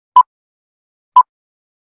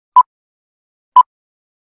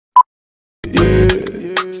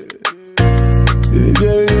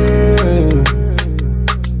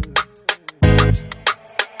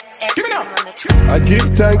Give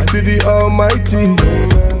thanks to the Almighty.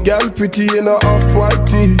 Girl pretty in a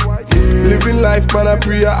off-whitey. Living life, man, I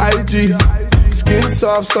pre your IG. Skin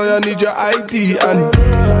soft, so you need your ID. And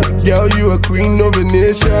girl, you a queen of a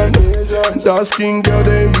nation. Dark skin girl,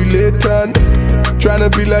 they ain't related.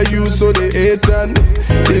 Tryna be like you, so they hate and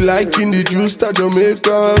they liking the juice that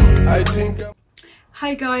Jamaican. I think.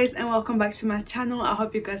 Hi guys, and welcome back to my channel. I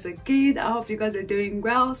hope you guys are good. I hope you guys are doing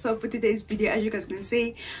well. So for today's video, as you guys can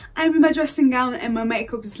see, I'm in my dressing gown and my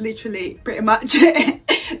makeup is literally pretty much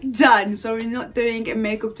done. So we're not doing a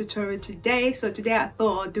makeup tutorial today. So today I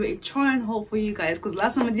thought I'll do a try on haul for you guys, because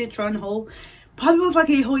last time I did a try on haul probably was like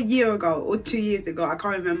a whole year ago or 2 years ago. I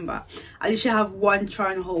can't remember. I literally have one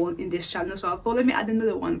try on haul in this channel, so I thought let me add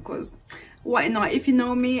another one, because why not? If you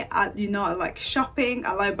know me, you know I like shopping.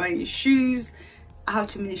 I like buying shoes. I have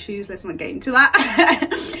too many shoes, let's not get into that.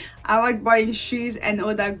 I like buying shoes and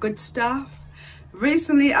all that good stuff.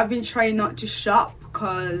 Recently I've been trying not to shop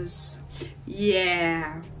because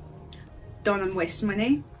yeah, don't want to waste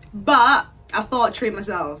money, but I thought I'd treat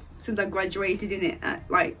myself since I graduated in it.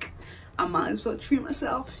 Like I might as well treat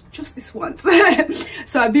myself just this once.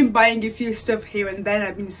 So I've been buying a few stuff here and then.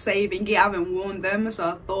 I've been saving it. I haven't worn them, so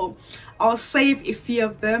I thought I'll save a few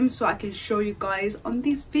of them so I can show you guys on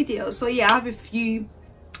this video. So yeah, I have a few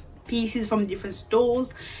pieces from different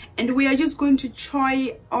stores and we are just going to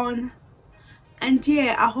try on, and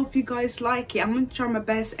yeah, I hope you guys like it. I'm going to try my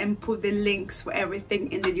best and put the links for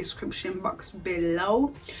everything in the description box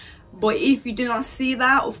below. But if you do not see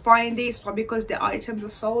that or find it, it's probably because the items are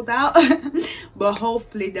sold out. But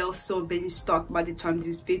hopefully they'll still be in stock by the time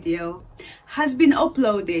this video has been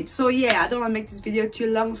uploaded. So yeah, I don't want to make this video too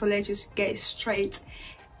long, so let's just get straight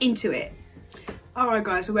into it. Alright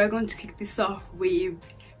guys, so we're going to kick this off with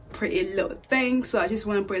Pretty Little Things. So I just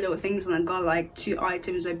want to Pretty Little Things and I got like 2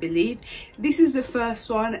 items, I believe. This is the first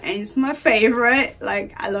one and it's my favorite.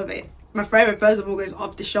 Like, I love it. My favorite, first of all, is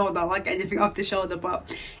off the shoulder. I like anything off the shoulder, but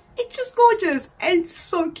it's just gorgeous and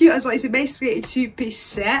so cute as well. It's basically a 2-piece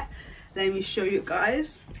set. Let me show you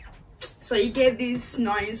guys. So you get this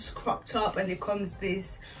nice crop top and it comes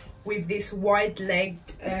with this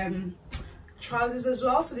wide-legged trousers as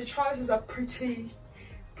well. So the trousers are pretty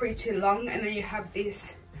long, and then you have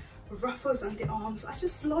these ruffles on the arms. I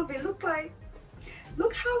just love it. Look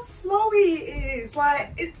how flowy it is.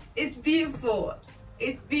 Like it's beautiful.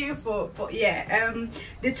 It's beautiful. But yeah,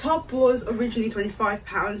 the top was originally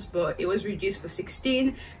 £25, but it was reduced for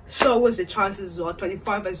 16. So was the trousers as well,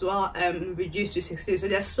 25 as well, reduced to 16. So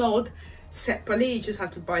they're sold separately. You just have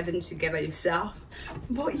to buy them together yourself.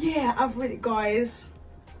 But yeah, I've really guys,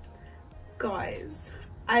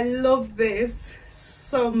 I love this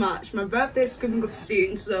so much. My birthday is coming up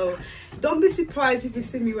soon, so don't be surprised if you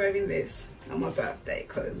see me wearing this on my birthday,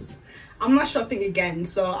 because I'm not shopping again,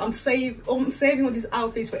 so I'm saving all these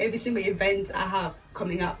outfits for every single event I have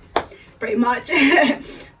coming up, pretty much.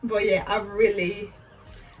 But yeah, I really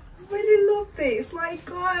love this. Like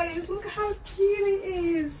guys, look how cute it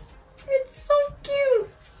is. It's so cute,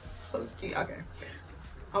 so cute. Okay,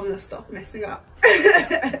 I'm gonna stop messing up.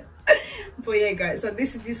 But yeah guys, so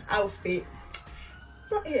this is this outfit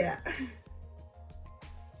right here.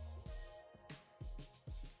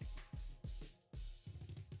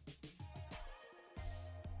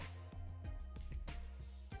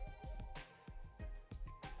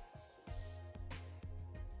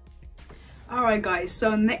 Alright guys,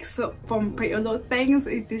 so next up from Pretty Little Things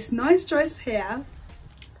is this nice dress here.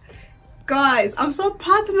 Guys, I'm so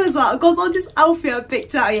proud of myself because all this outfit I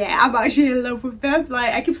picked out, yeah, I'm actually in love with them.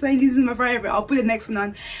 Like, I keep saying this is my favorite. I'll put the next one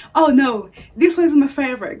on. Oh no, this one is my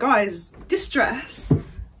favorite. Guys, this dress.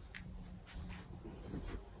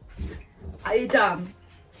 Are you dumb?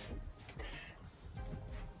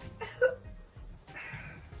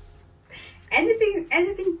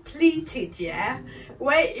 anything pleated, yeah,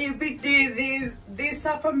 where you be doing these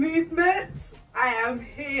type of movements, I am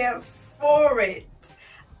here for it.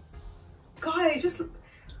 Guys, just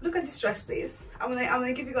look at this dress, please. I'm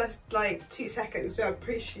gonna give you guys like 2 seconds to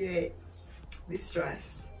appreciate this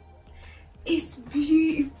dress. It's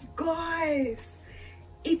beautiful, guys.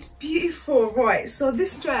 It's beautiful. Right, so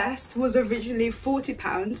this dress was originally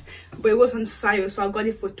 £40, but it was on sale, so I got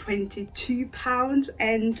it for £22.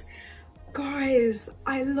 And guys,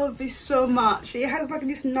 I love it so much. It has like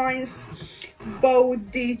this nice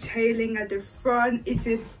bold detailing at the front. It's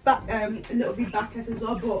a little bit backless as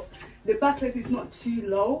well, but the backless is not too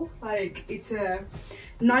low. Like, it's a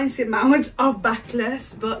nice amount of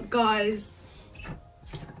backless. But guys,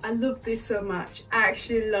 I love this so much. I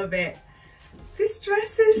actually love it. This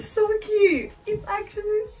dress is so cute. It's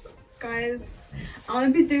actually so, guys,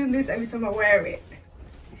 I'm gonna be doing this every time I wear it.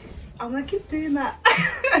 I'm gonna keep doing that.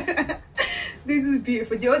 This is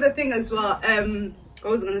beautiful. The other thing as well,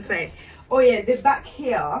 what was I gonna say? Oh yeah, the back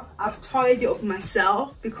here, I've tied it up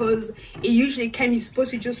myself because it usually came, you're supposed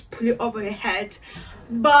to just pull it over your head.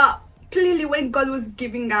 But clearly when God was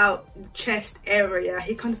giving out chest area,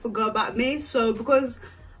 he kind of forgot about me. So because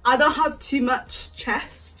I don't have too much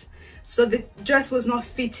chest, so the dress was not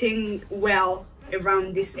fitting well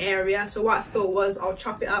around this area. So what I thought was I'll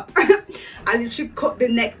chop it up. I literally cut the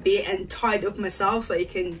neck bit and tied up myself so it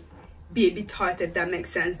can be a bit tighter, if that makes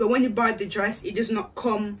sense. But when you buy the dress, it does not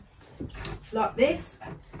come like this.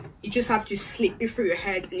 You just have to slip it through your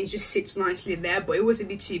head and it just sits nicely there. But it was a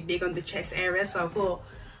bit too big on the chest area, so I thought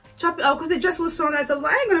chop it up because the dress was so nice. I was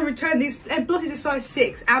like, I ain't gonna return this, and plus it's a size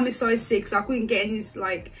 6. I'm a size 6, so I couldn't get any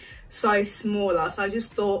like size smaller. So I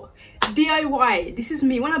just thought DIY. This is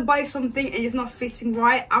me. When I buy something and it's not fitting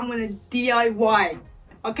right, I'm gonna DIY,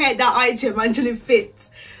 okay, that item until it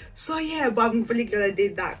fits. So yeah, but I'm really glad I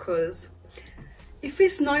did that because it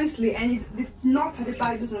fits nicely and the knot at the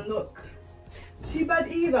back doesn't look too bad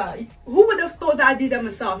either. Who would have thought that I did that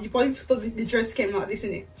myself? You probably thought the dress came like this,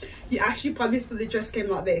 innit? You actually probably thought the dress came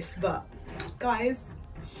like this, but guys,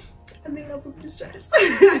 I'm in love with this dress.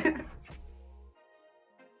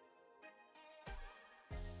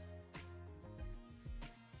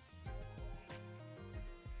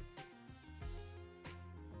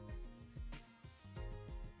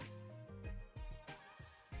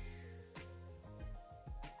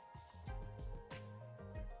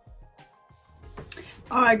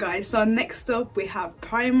 Alright guys, so next up we have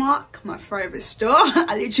Primark, my favourite store.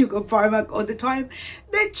 I literally go Primark all the time.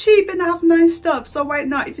 They're cheap and they have nice stuff. So right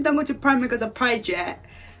now, if you don't go to Primark as a pride yet,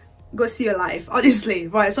 go see your life, honestly.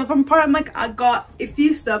 Right, so from Primark I got a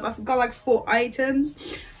few stuff. I've got like 4 items.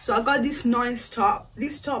 So I got this nice top.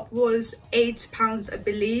 This top was £8 I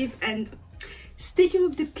believe, and sticking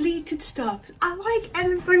with the pleated stuff, I like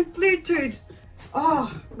anything pleated.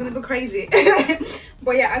 Oh, I'm gonna go crazy.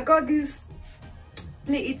 But yeah, I got this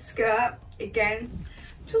pleated skirt again,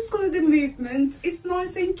 just got the movement. It's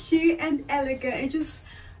nice and cute and elegant and just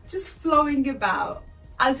flowing about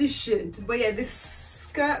as it should. But yeah, this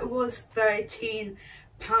skirt was £13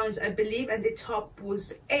 I believe, and the top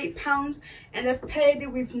was £8, and I've paired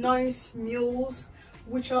it with nice mules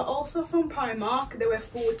which are also from Primark. They were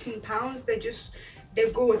 £14.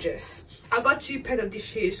 They're gorgeous. I got 2 pairs of these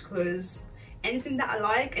shoes because anything that I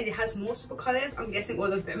like and it has multiple colors, I'm guessing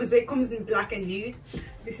all of them. So it comes in black and nude.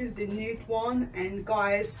 This is the nude one, and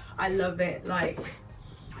guys, I love it. Like,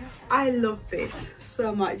 I love this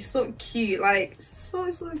so much. So cute, like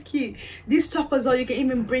so cute. This top as well, you can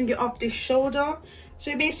even bring it off the shoulder,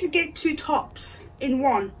 so you basically get 2 tops in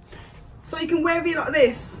one. So you can wear it like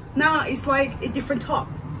this. Now it's like a different top,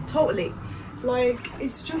 totally. Like,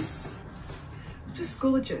 it's just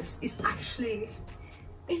gorgeous.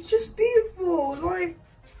 It's just beautiful. Like,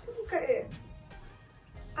 look at it.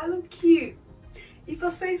 I look cute, if I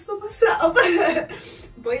say so myself.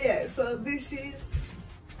 But yeah, so this is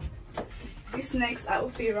this next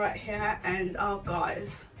outfit right here, and oh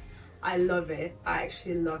guys, I love it. I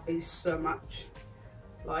actually love it so much.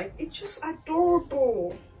 Like, it's just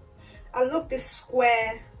adorable. I love this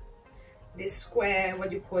square, what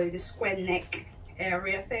do you call it, the square neck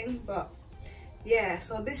area thing. But yeah,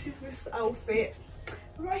 so this is this outfit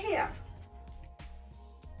right here.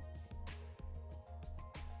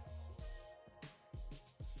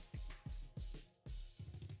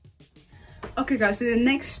 Okay guys, so the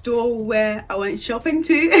next store where I went shopping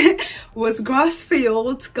to was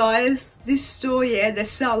Grassfield. Guys, this store, yeah, they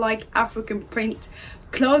sell like African print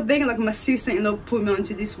clothing. Like, my sister-in-law put me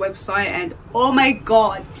onto this website, and oh my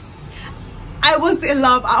god, I was in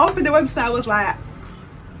love. I opened the website, I was like,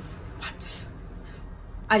 what?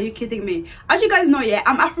 Are you kidding me? As you guys know, yeah,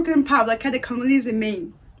 I'm African proud, like the Congolese in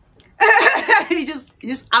me.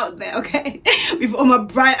 just out there, okay? With all my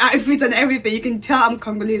bright outfits and everything, you can tell I'm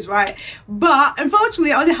Congolese, right? But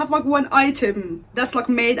unfortunately, I only have like 1 item that's like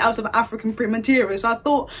made out of African print material. So I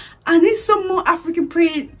thought I need some more African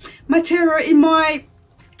print material in my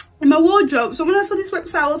wardrobe. So when I saw this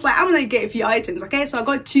website, I was like, I'm gonna get a few items, okay? So I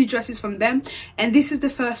got 2 dresses from them, and this is the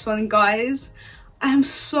first one, guys. I am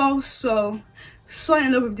so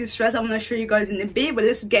in love with this dress. I'm gonna show you guys in a bit, but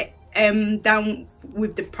let's get down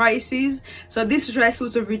with the prices. So this dress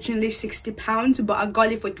was originally £60, but I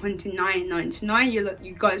got it for £29.99.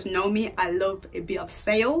 You guys know me, I love a bit of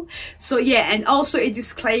sale. So yeah, and also a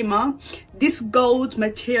disclaimer, this gold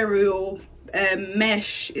material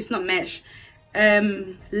mesh, it's not mesh,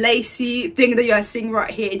 lacy thing that you are seeing right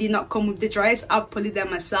here, it did not come with the dress. I've put it there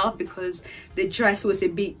myself because the dress was a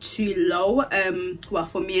bit too low. Well,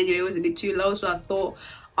 for me anyway, it was a bit too low, so I thought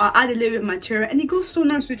I add a little bit of material and it goes so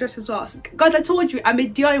nice with the dress as well. Guys, I told you I'm a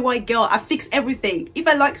DIY girl. I fix everything. If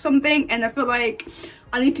I like something and I feel like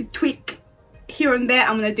I need to tweak here and there,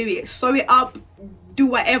 I'm gonna do it. Sew it up, do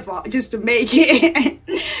whatever, just to make it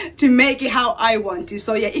to make it how I want it.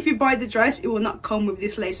 So yeah, if you buy the dress, it will not come with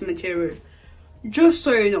this lace material, just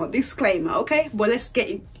so you know. Disclaimer, okay? But let's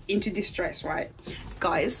get into this dress, right,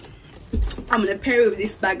 guys? I'm gonna pair it with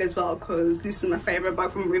this bag as well, because this is my favorite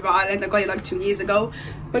bag from River Island. I got it like 2 years ago.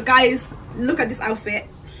 But guys, look at this outfit,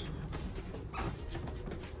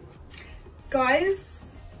 guys.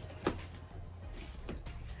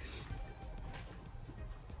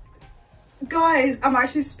 I'm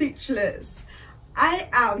actually speechless. I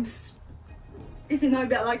am, if you know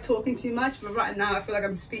me, I like talking too much, but right now I feel like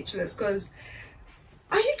I'm speechless, because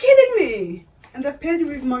are you kidding me? And I've paired it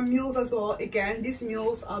with my mules as well. Again, these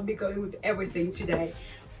mules, I'll be going with everything today.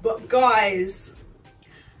 But guys,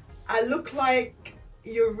 I look like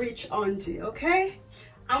your rich auntie, okay?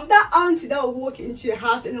 I'm that auntie that will walk into your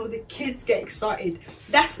house and all the kids get excited.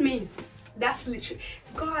 That's me. That's literally,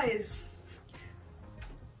 guys,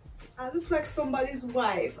 I look like somebody's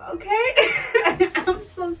wife, okay? I'm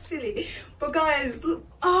so silly. But guys, look,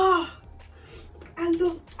 I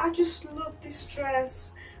just love this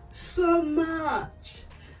dress so much.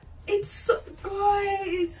 It's so,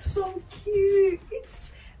 guys, it's so cute.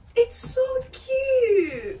 It's so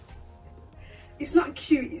cute. It's not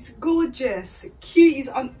cute, it's gorgeous. Cute is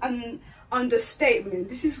an understatement.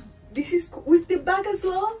 This is with the bag as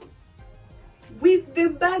well. With the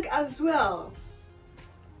bag as well,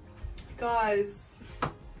 guys.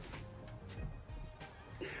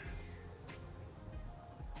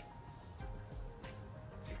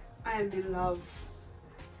 I am in love.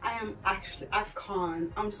 I'm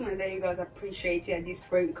just gonna let you guys appreciate it at this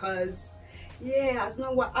point, because yeah, I don't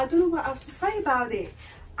know what I have to say about it.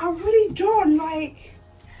 I really don't. Like,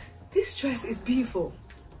 this dress is beautiful.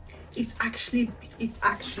 It's actually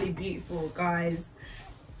beautiful, guys.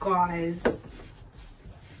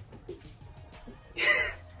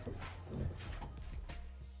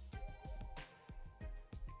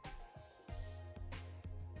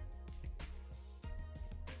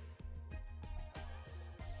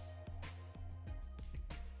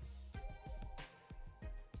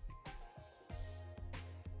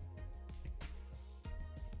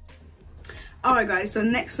 Alright guys, so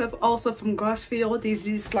next up, also from Grassfield, is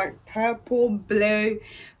this like purple blue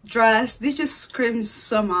dress. This just screams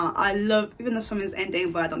summer. I love, even though summer is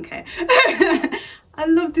ending, but I don't care. I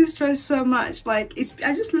love this dress so much. Like,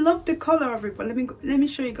 I just love the color of it. But let me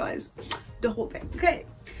show you guys the whole thing. Okay,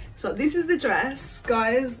 so this is the dress,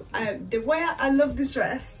 guys. The way I love this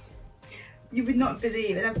dress, you would not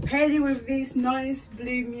believe it. I've paired it with these nice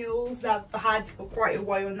blue mules that I've had for quite a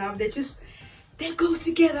while now. They go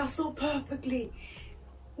together so perfectly.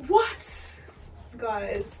 What?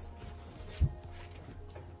 Guys,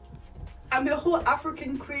 I'm a whole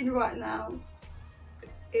African queen right now.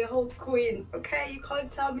 A whole queen, okay? You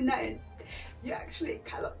can't tell me nothing. You actually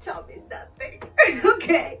cannot tell me nothing.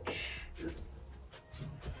 Okay?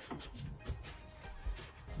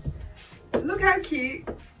 Look how cute.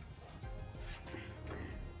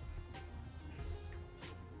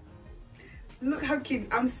 Look how cute.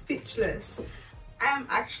 I'm speechless. I am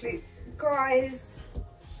actually, guys,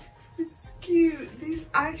 this is cute.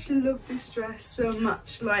 I actually love this dress so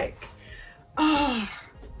much. Like,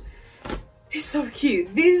 it's so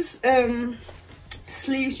cute. These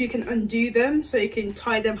sleeves, you can undo them, so you can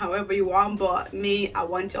tie them however you want, but me, I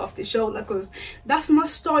want it off the shoulder because that's my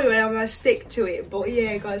style and I'm gonna stick to it. But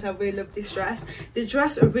yeah guys, I really love this dress. The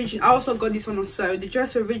dress originally, I also got this one on sale. The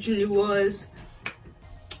dress originally was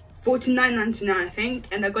 $49.99 I think,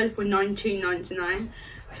 and I got it for $19.99.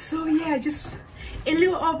 So yeah, just a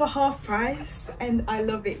little over half price, and I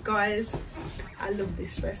love it, guys. I love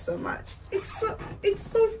this dress so much. It's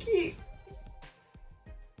so cute.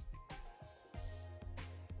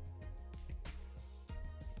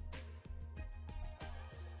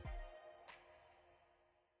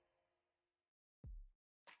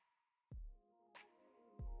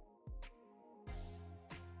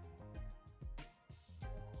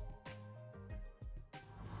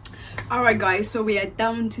 Alright guys, so we are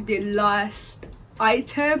down to the last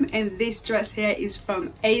item, and this dress here is from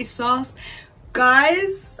ASOS.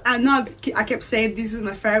 Guys, I know I kept saying this is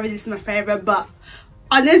my favorite, but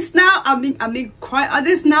honest now, I mean quite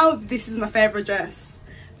honest now, this is my favorite dress.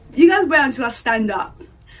 You guys wait until I stand up.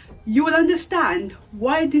 You will understand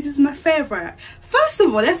why this is my favorite. First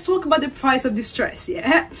of all, let's talk about the price of this dress,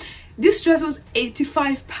 yeah? This dress was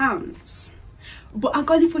 £85, but I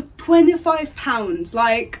got it for £25.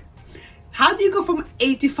 Like, How do you go from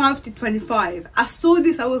 85 to 25? I saw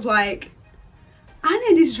this, I was like, I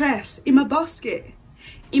need this dress in my basket,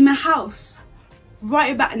 in my house,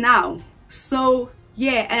 right about now. So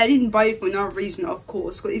yeah, and I didn't buy it for no reason, of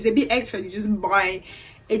course, because it's a bit extra to just buy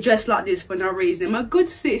a dress like this for no reason. My good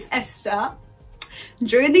sis Esther,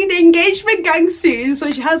 joining the engagement gang soon, so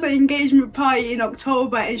she has an engagement party in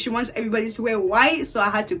October and she wants everybody to wear white, so I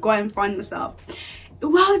had to go and find myself a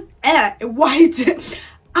white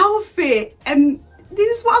outfit, and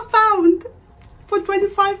this is what I found for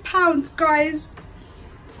 £25, guys.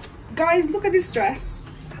 Look at this dress,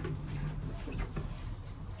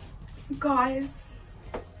 guys.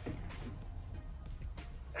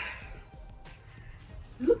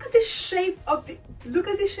 Look at the shape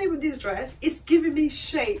of this dress. It's giving me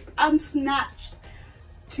shape. I'm snatched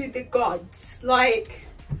to the gods. Like,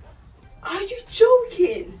 are you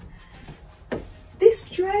joking? This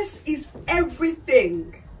dress is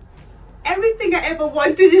everything. Everything I ever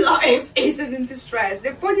wanted in life isn't in this dress.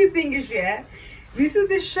 The funny thing is, yeah, this is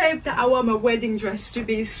the shape that I want my wedding dress to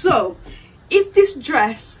be. So if this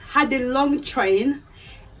dress had a long train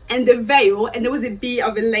and the veil and there was a bit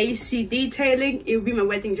of a lacy detailing, it would be my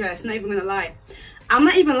wedding dress. Not even gonna lie. I'm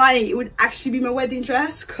not even lying, it would actually be my wedding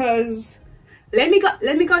dress. Cause let me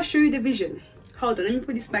go show you the vision. Hold on, let me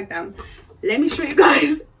put this back down. Let me show you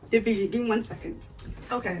guys the vision. Give me 1 second.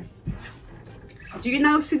 Okay, do you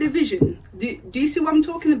now see the vision? Do you see what I'm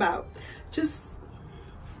talking about? Just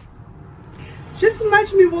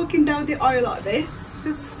imagine me walking down the aisle like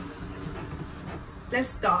this. Let's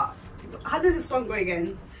start. How does the song go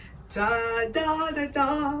again? Da da da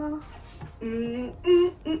da.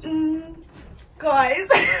 Guys,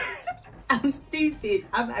 I'm stupid.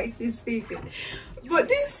 I'm actually stupid. But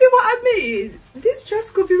do you see what I mean? This dress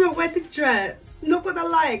could be my wedding dress. Not gonna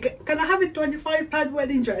lie. Can I have a £25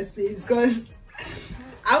 wedding dress, please? Because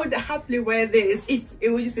I would happily wear this if it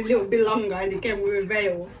was just a little bit longer and it came with a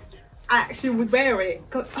veil. I actually would wear it.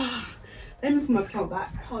 Let me put my plant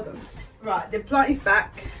back. Hold on. Right, the plant is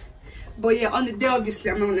back. But yeah, on the day,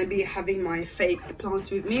 obviously, I'm not gonna be having my fake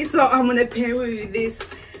plant with me, so I'm gonna pair with this.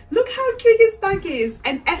 Look how cute this bag is,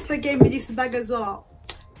 and Esther gave me this bag as well.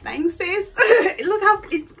 Thanks, sis. Look how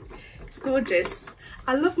it's gorgeous.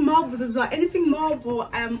 I love marbles as well. Anything marble,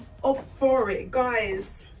 I'm up for it,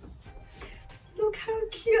 guys. Look how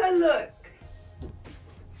cute I look.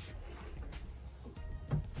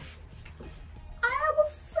 I am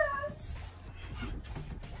obsessed.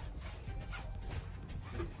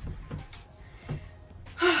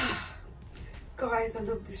 Guys, I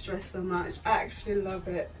love this dress so much. I actually love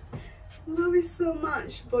it. Love it so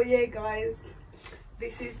much. But yeah, guys,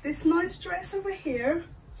 this is this nice dress over here,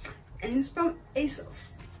 and it's from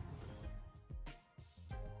ASOS.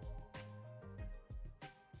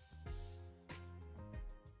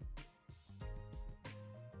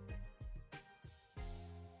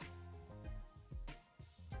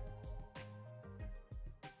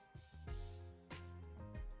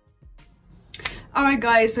 Alright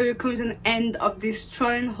guys, so we've come to an end of this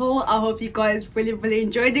trying haul. I hope you guys really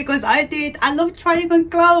enjoyed it, because I did. I love trying on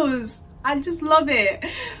clothes. I just love it.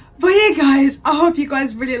 But yeah guys, I hope you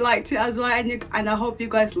guys really liked it as well, and I hope you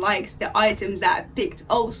guys liked the items that I picked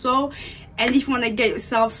also. And if you want to get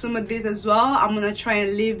yourself some of this as well, I'm gonna try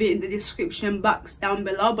and leave it in the description box down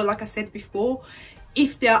below. But like I said before,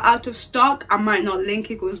 if they're out of stock, I might not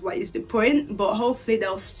link it, because what is the point? But hopefully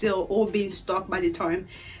they'll still all be in stock by the time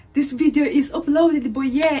this video is uploaded. But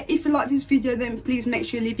yeah, if you like this video, then please make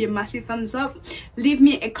sure you leave me a massive thumbs up. Leave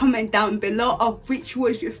me a comment down below of which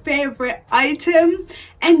was your favorite item.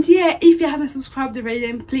 And yeah, if you haven't subscribed already,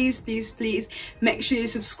 then please make sure you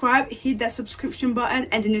subscribe, hit that subscription button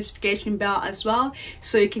and the notification bell as well,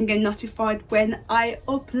 so you can get notified when I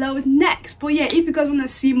upload next. But yeah, if you guys want to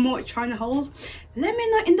see more trying hauls, let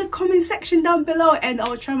me know in the comment section down below, and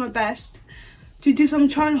I'll try my best to do some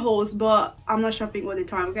try hauls. But I'm not shopping all the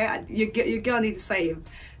time, okay? Your girl need to save.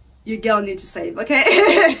 Your girl need to save,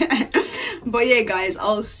 okay? But yeah guys,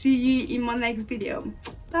 I'll see you in my next video.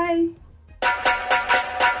 Bye.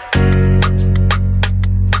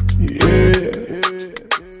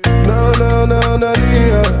 No,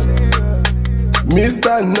 yeah.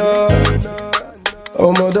 Mr. No,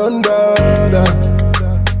 oh my done.